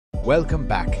Welcome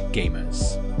back,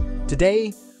 gamers.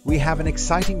 Today, we have an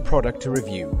exciting product to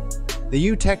review, the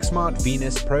UtechSmart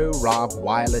Venus Pro RGB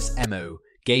Wireless MMO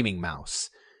gaming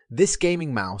mouse. This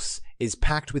gaming mouse is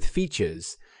packed with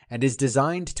features and is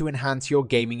designed to enhance your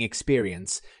gaming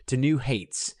experience to new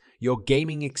heights.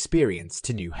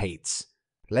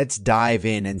 Let's dive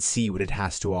in and see what it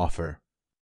has to offer.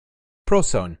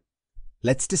 Pros.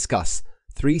 Let's discuss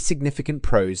 3 significant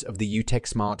pros of the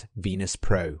UtechSmart Venus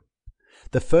Pro.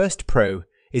 The first pro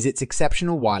is its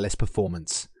exceptional wireless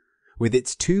performance. With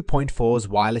its 2.4's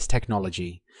wireless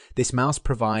technology, this mouse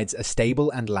provides a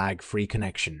stable and lag-free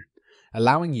connection,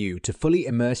 allowing you to fully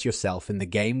immerse yourself in the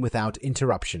game without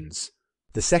interruptions.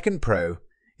 The second pro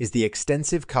is the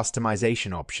extensive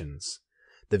customization options.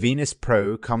 The Venus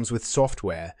Pro comes with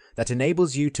software that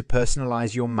enables you to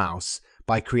personalize your mouse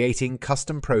by creating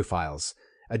custom profiles,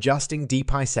 adjusting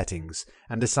DPI settings,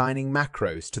 and assigning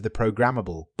macros to the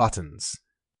programmable buttons.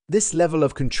 This level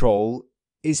of control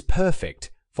is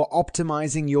perfect for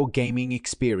optimizing your gaming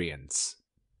experience.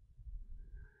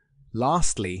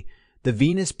 Lastly, the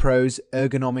Venus Pro's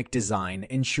ergonomic design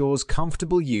ensures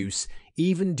comfortable use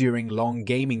even during long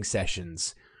gaming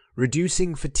sessions,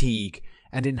 reducing fatigue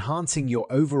and enhancing your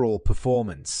overall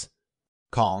performance.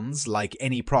 Cons, like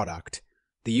any product,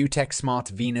 the UtechSmart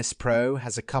Venus Pro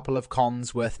has a couple of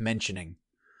cons worth mentioning.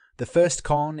 The first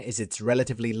con is its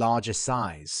relatively larger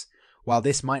size. While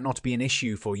this might not be an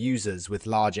issue for users with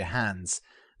larger hands,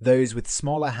 those with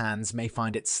smaller hands may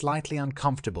find it slightly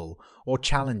uncomfortable or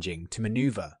challenging to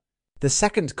maneuver. The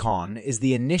second con is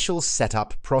the initial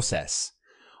setup process.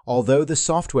 Although the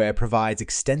software provides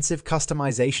extensive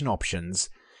customization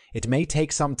options, it may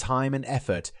take some time and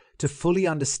effort to fully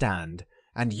understand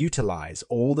and utilize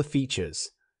all the features.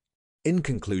 In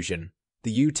conclusion,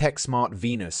 the UtechSmart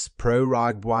Venus Pro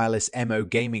RGB Wireless MMO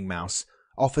gaming mouse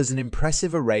offers an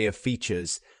impressive array of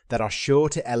features that are sure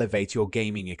to elevate your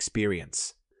gaming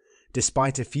experience.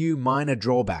 Despite a few minor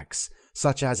drawbacks,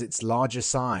 such as its larger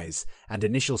size and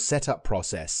initial setup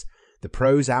process, the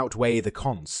pros outweigh the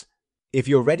cons. If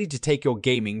you're ready to take your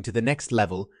gaming to the next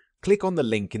level, click on the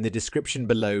link in the description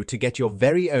below to get your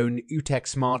very own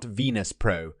UtechSmart Venus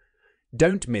Pro.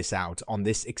 Don't miss out on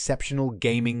this exceptional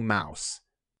gaming mouse.